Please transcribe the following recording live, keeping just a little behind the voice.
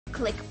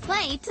Click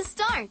play to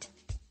start.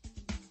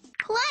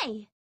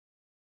 Play!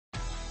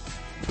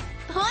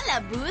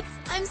 Hola, Boots!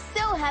 I'm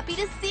so happy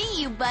to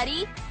see you,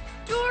 buddy!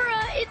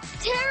 Dora,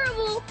 it's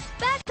terrible!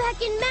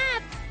 Backpack and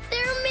map,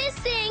 they're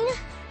missing!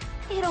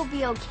 It'll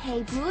be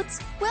okay,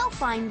 Boots. We'll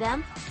find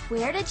them.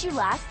 Where did you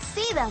last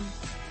see them?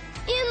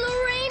 In the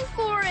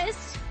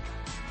rainforest!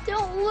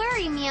 Don't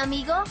worry, mi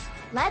amigo.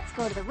 Let's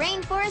go to the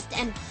rainforest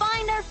and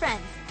find our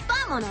friends.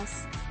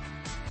 Vámonos!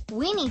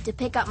 We need to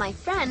pick up my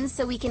friends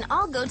so we can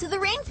all go to the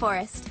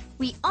rainforest.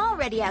 We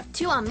already have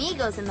 2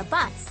 amigos in the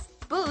bus,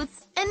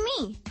 Boots and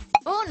me.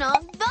 Uno,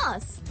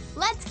 dos.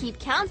 Let's keep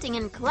counting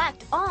and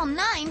collect all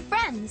 9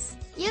 friends.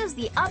 Use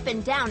the up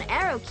and down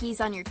arrow keys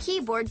on your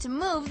keyboard to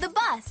move the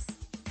bus.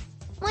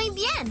 Muy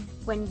bien.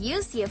 When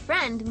you see a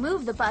friend,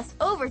 move the bus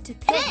over to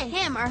pick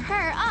him or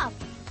her up.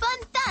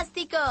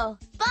 Fantástico!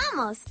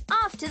 Vamos!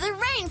 Off to the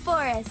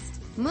rainforest!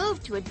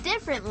 Move to a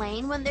different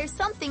lane when there's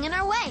something in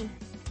our way.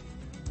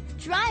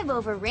 Drive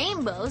over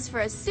rainbows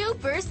for a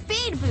super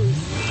speed boost.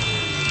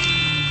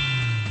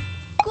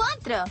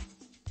 4.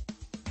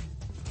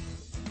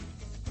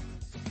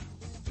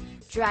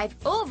 Drive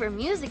over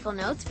musical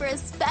notes for a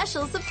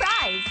special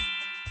surprise.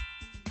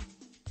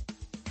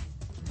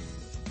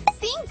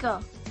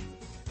 5.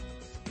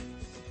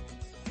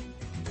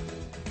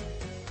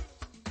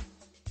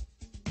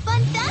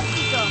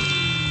 Fantástico!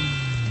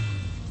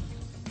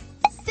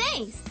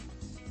 6.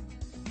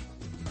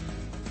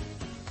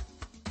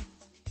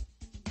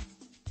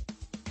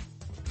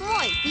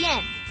 Muy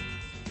bien.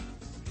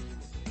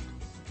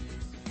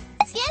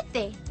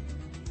 7.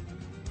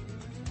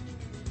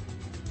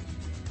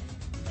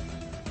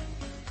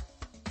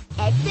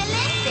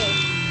 ¡Excelente!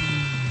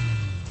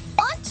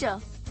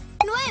 8.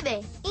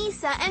 9.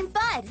 Isa and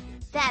Bud.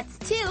 That's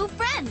 2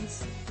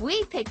 friends.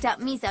 We picked up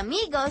mis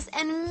amigos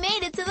and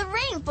made it to the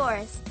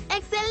rainforest.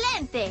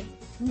 ¡Excelente!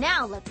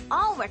 Now let's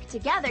all work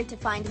together to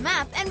find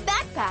Map and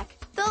Backpack.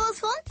 Todos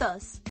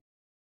juntos.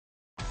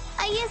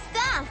 Ahí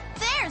está.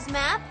 There's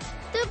Map.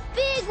 The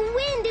big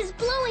wind is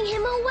blowing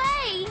him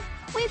away!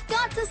 We've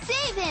got to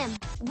save him.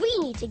 We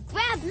need to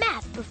grab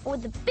Map before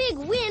the big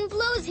wind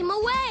blows him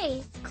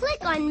away.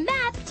 Click on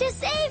Map to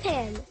save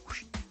him.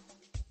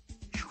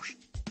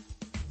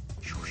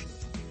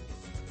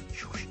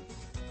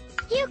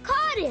 You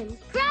caught him.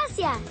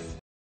 Gracias.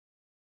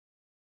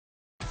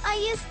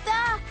 Ahí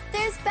está.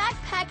 There's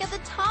Backpack at the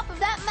top of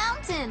that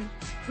mountain.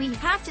 We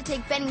have to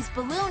take Benny's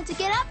balloon to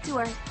get up to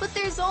her, but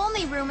there's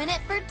only room in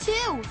it for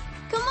 2.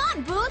 Come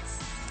on, Boots.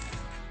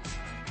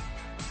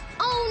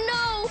 Oh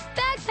no!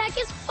 Backpack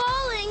is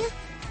falling!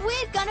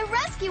 We've got to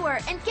rescue her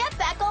and get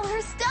back all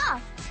her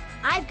stuff.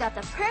 I've got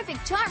the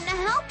perfect charm to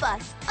help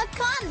us. A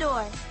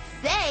condor.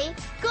 Say,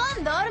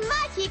 Condor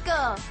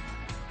Mágico.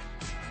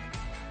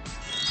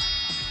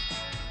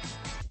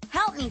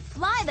 Help me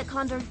fly the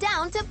condor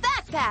down to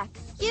Backpack.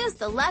 Use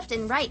the left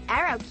and right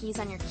arrow keys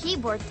on your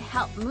keyboard to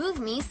help move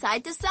me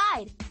side to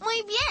side.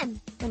 Muy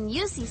bien. When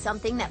you see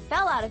something that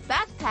fell out of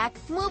Backpack,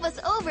 move us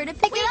over to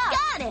pick it up.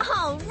 We got it.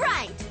 All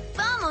right.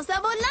 Vamos a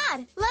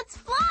volar. Let's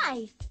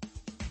fly.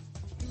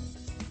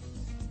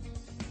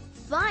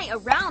 Fly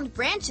around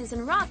branches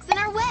and rocks in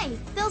our way.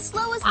 They'll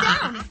slow us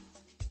down.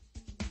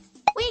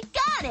 We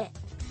got it.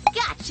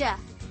 Gotcha.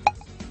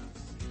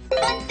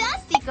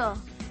 Fantástico.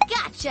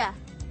 Gotcha.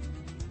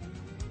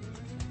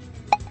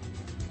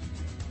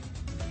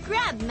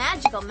 Grab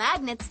magical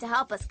magnets to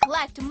help us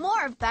collect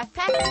more of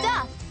Backpack's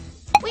stuff.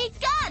 We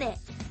got it.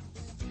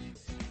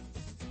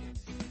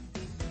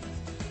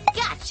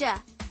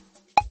 Gotcha.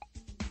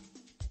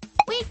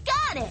 We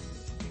got it.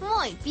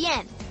 Muy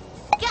bien.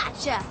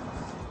 Gotcha.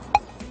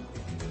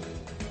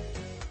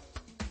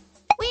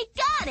 We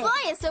got it.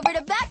 Fly us over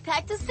to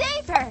Backpack to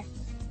save her.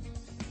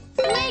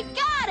 We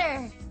got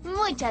her.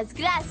 Muchas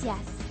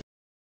gracias.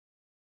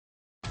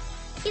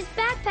 Is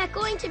Backpack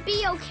going to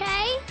be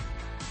okay?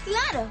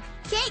 Claro.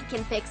 Kate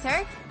can fix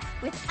her.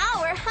 With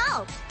our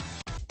help.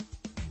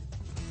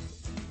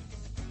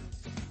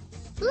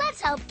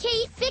 Let's help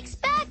Kate fix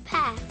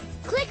Backpack.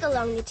 Click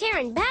along the tear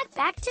in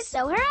Backpack to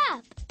sew her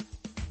up.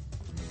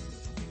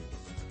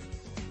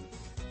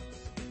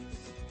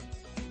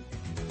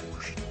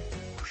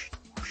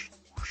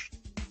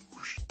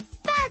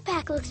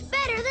 Backpack looks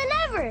better than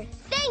ever.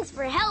 Thanks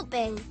for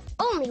helping.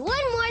 Only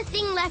one more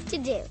thing left to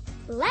do.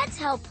 Let's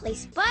help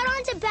place Bud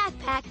onto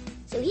Backpack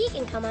so he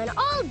can come on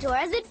all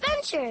Dora's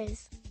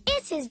adventures.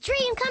 It's his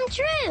dream come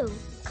true.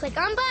 Click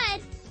on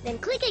Bud, then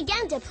click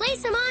again to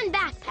place him on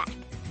Backpack.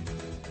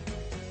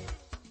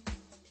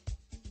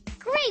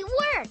 Great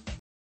work!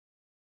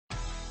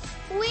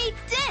 We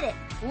did it!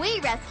 We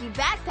rescued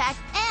Backpack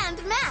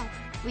and Map.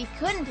 We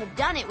couldn't have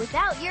done it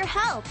without your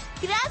help.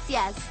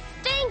 Gracias!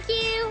 Thank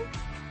you!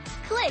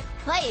 Click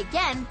play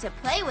again to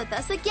play with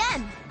us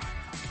again.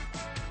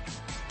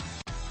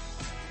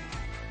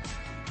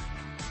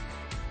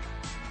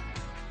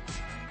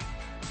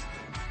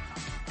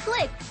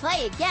 Click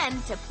play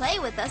again to play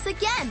with us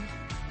again.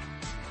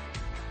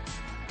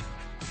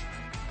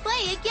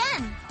 Play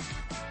again.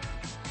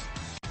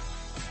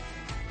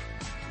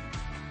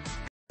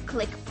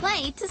 Click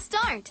play to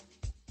start.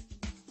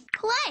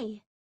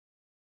 play.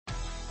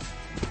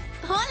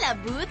 Hola,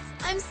 Boots.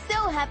 I'm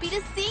so happy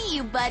to see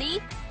you,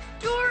 buddy.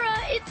 Dora,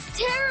 it's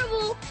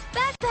terrible.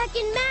 Backpack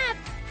and map,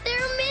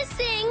 they're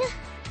missing.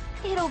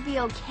 It'll be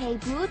okay,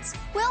 Boots.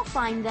 We'll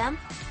find them.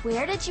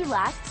 Where did you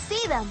last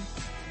see them?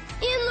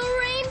 In the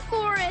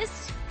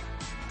rainforest.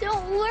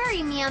 Don't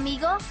worry, mi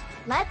amigo.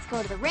 Let's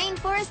go to the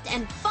rainforest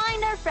and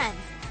find our friends.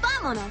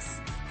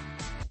 Vámonos!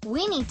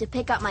 We need to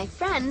pick up my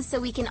friends so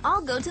we can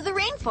all go to the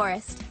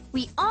rainforest.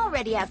 We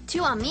already have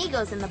 2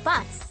 amigos in the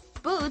bus,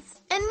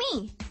 Boots and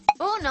me.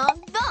 Uno,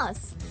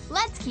 dos.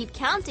 Let's keep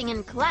counting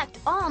and collect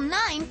all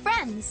 9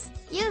 friends.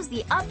 Use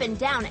the up and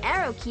down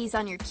arrow keys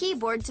on your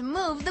keyboard to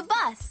move the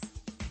bus.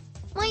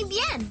 Muy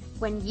bien!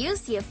 When you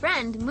see a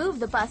friend, move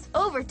the bus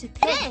over to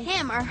pick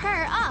him or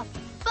her up.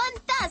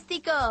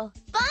 Fantástico!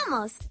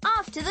 Vamos!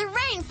 Off to the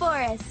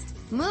rainforest!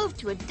 Move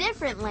to a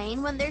different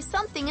lane when there's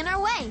something in our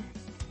way.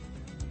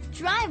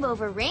 Drive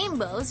over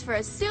rainbows for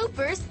a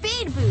super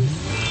speed boost.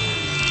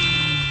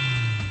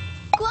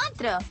 4.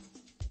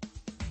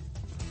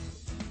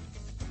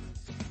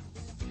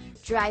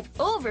 Drive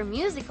over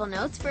musical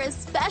notes for a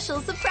special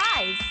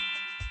surprise.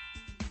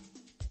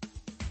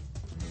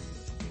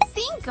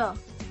 5.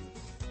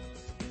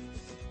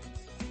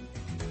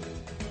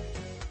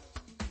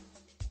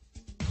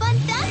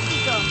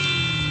 Fantástico!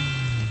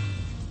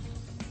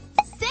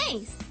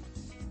 6.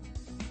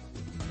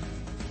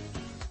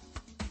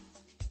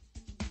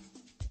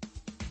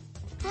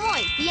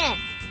 Muy bien.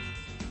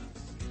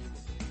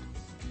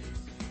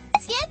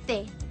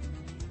 7.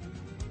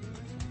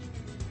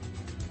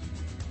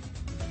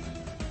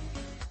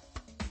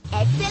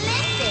 8.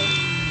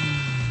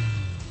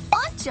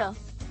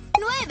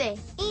 9.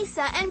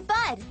 Isa and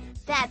Bud.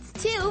 That's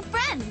 2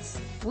 friends.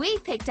 We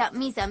picked up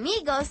mis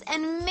amigos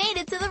and made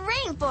it to the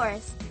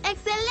rainforest.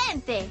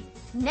 Excelente.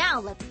 Now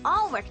let's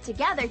all work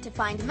together to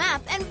find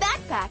Map and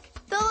Backpack.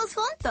 Todos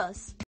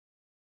juntos.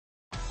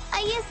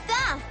 Ahí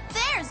está.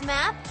 There's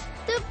Map.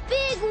 The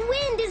big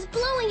wind is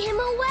blowing him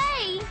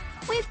away.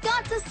 We've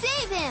got to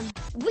save him.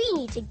 We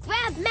need to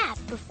grab Map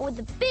before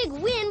the big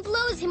wind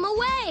blows him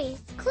away.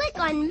 Click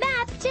on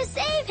Map to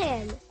save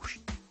him.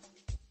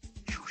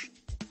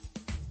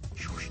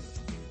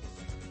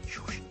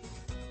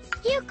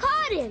 You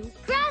caught him.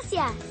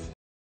 Gracias.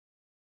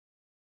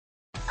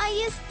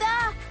 Ahí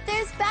está.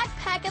 There's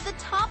Backpack at the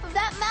top of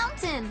that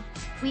mountain.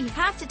 We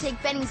have to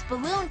take Benny's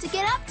balloon to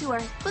get up to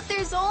her, but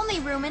there's only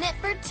room in it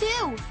for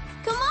 2.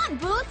 Come on,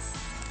 Boots.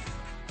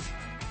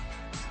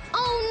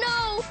 Oh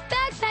no!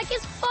 Backpack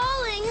is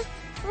falling!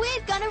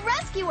 We've got to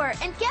rescue her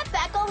and get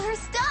back all her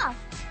stuff.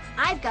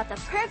 I've got the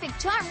perfect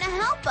charm to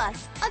help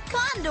us. A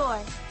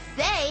condor.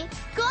 Say,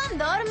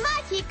 Condor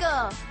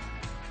Mágico.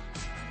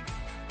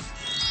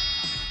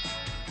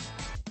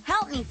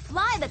 Help me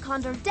fly the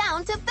condor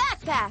down to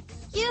Backpack.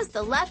 Use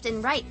the left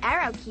and right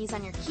arrow keys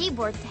on your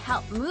keyboard to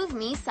help move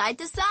me side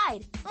to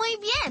side. Muy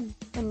bien.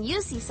 When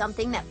you see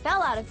something that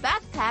fell out of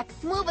Backpack,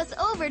 move us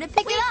over to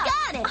pick it up. We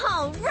got it.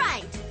 All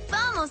right.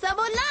 Vamos a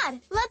volar.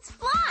 Let's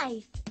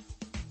fly.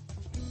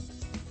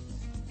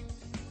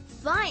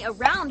 Fly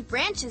around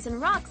branches and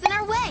rocks in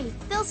our way.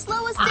 They'll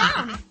slow us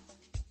down.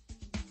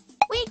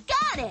 We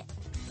got it.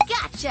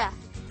 Gotcha.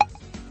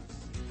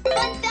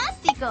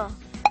 Fantástico.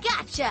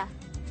 Gotcha.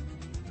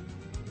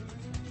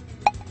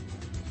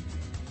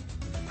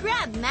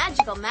 Grab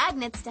magical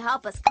magnets to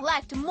help us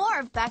collect more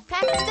of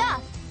Backpack's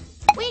stuff.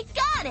 We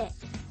got it!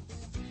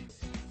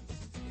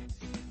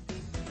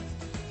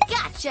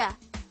 Gotcha!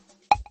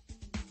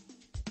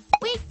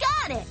 We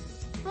got it!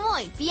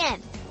 Muy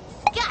bien!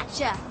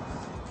 Gotcha!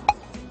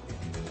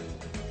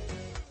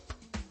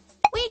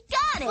 We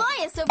got it!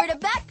 Fly us over to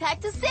Backpack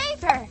to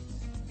save her!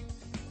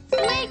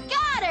 We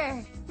got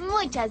her!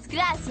 Muchas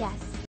gracias!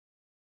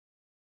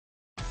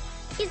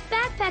 Is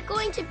Backpack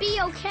going to be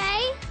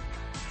okay?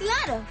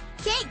 Claro!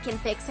 Kate can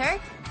fix her,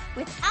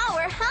 with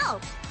our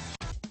help.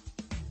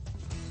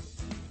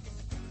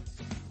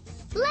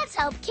 Let's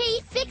help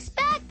Kate fix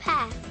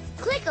Backpack.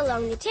 Click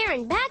along the tear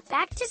in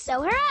Backpack to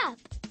sew her up.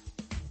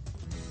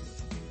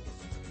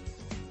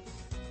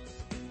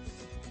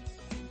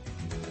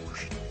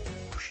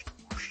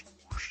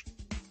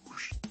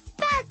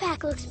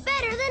 Backpack looks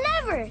better than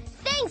ever.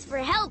 Thanks for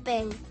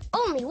helping.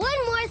 Only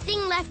one more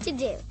thing left to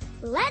do.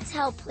 Let's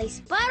help place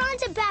Bud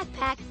onto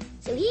Backpack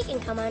so he can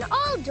come on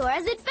all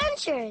Dora's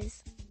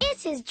adventures.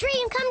 It's his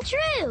dream come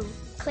true.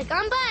 Click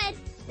on Bud,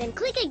 then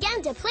click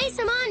again to place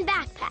him on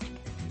Backpack.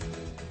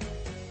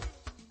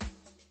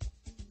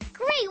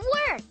 Great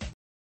work!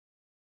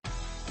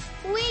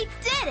 We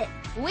did it!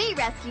 We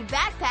rescued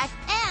Backpack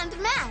and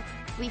Map.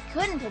 We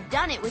couldn't have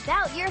done it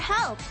without your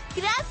help.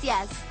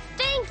 Gracias!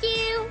 Thank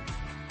you!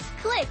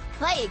 Click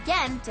play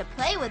again to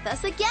play with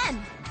us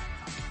again.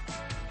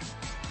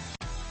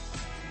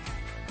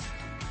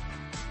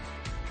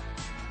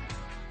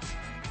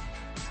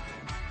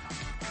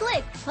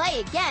 Click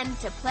play again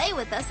to play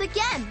with us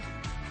again.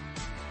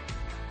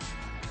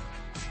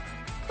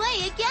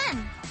 Play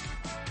again.